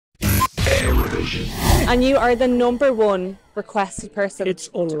Éirevision. And you are the #1 requested person It's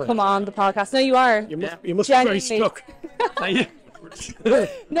unreal. to come on the podcast. No, you are. You must be very stuck.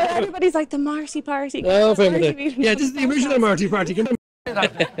 No, everybody's like the Marty party. Oh, The fair Marty enough. meeting. Yeah, this is the original Marty party. Can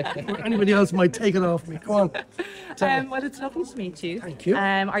anybody else might take it off me. Go on. Well, it's lovely to meet you. Thank you.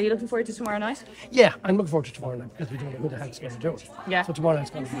 Are you looking forward to tomorrow night? Yeah, I'm looking forward to tomorrow night because we don't know who the hell's going to do it. Yeah. So tomorrow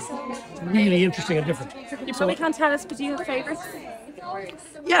night's going to be really interesting and different. You probably can't tell us, but do you have favourites?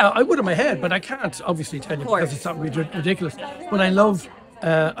 Yeah, I would in my head, but I can't obviously tell you because it's something ridiculous. But I love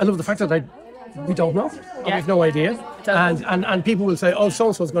the fact that we don't know. Yeah. We've no idea. And people will say, oh,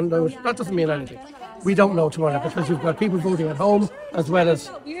 so-and-so's going to do it. That doesn't mean anything. We don't know tomorrow night because you've got people voting at home as well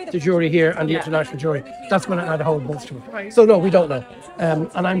as the jury here and the international jury. That's going to add a whole bunch to it. Right. So no, we don't know. And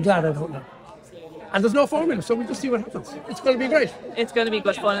I'm glad I don't know. And there's no formula, so we'll just see what happens. It's going to be great. It's going to be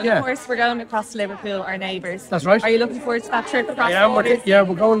good fun. And Yeah. of course, we're going across to Liverpool, our neighbours. That's right. Are you looking forward to that trip across Yeah, the borders?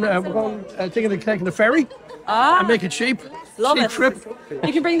 we're going taking the ferry and make it cheap. Love cheap it. trip.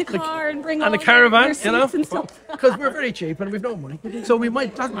 You can bring the car and bring And all the caravan, your seats and stuff. because we're very cheap and we've no money. So we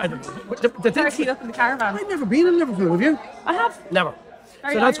might, I don't know. The thing- Party up in the caravan. I've never been in Liverpool, have you? I have. Never.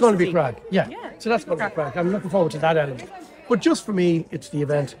 Very So that's going to be Irish crack. Yeah. Yeah. So that's going to be crack. I'm looking forward to that element. But just for me, it's the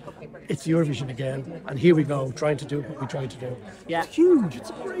event. It's the Eurovision again. And here we go, trying to do what we try to do. Yeah. It's huge. It's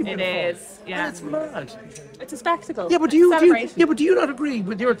a great It bit of fun. is. Yeah. And it's mad. It's a spectacle. Yeah, but do you Celebration. not agree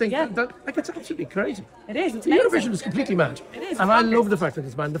with your thing? Yeah. That, like, it's absolutely crazy. It is. It's The amazing. Eurovision is completely mad. It is. And I love the fact that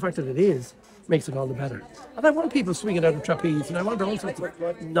it's mad. The fact that it is makes it all the better. And I want people swinging out of trapeze and I want all sorts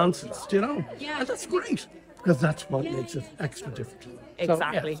of nonsense, do you know? Yeah. And that's great because that's what makes it extra different.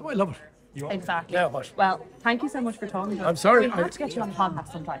 Exactly. So I love it. Exactly. Yeah, but Well, thank you so much for talking to us. I'm sorry, We have to get you on the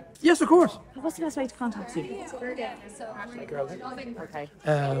podcast sometime. yes, of course. What's the best way to contact you? Okay.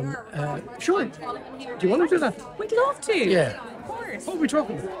 Sure. Do you want to do that? We'd love to. Yeah. Of course. What are we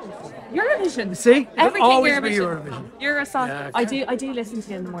talking about? Eurovision. See? It'll Everything always Eurovision. be Eurovision. Eurosong. Yeah, I do listen to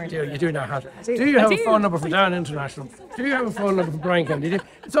you in the morning. You do know how to. do. Do you I have a do. phone number for Dan International? Do you have a phone number for Brian Kennedy?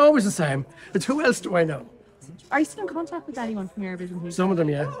 It's always the same. It's who else do I know? Are you still in contact with anyone from Eurovision? Some of them,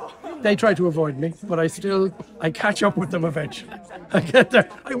 yeah. They try to avoid me, but I catch up with them eventually. I get there.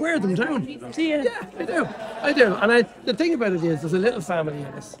 I wear them down. Do you? Yeah, I do. And the thing about it is, there's a little family in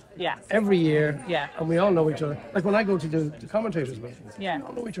us. Yeah. Every year. Yeah. And we all know each other. Like when I go to do the commentators meetings, Yeah. we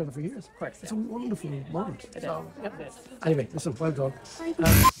all know each other for years. Of course. It's a wonderful moment. It is. Anyway, listen, well done.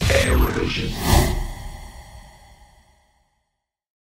 Éirevision.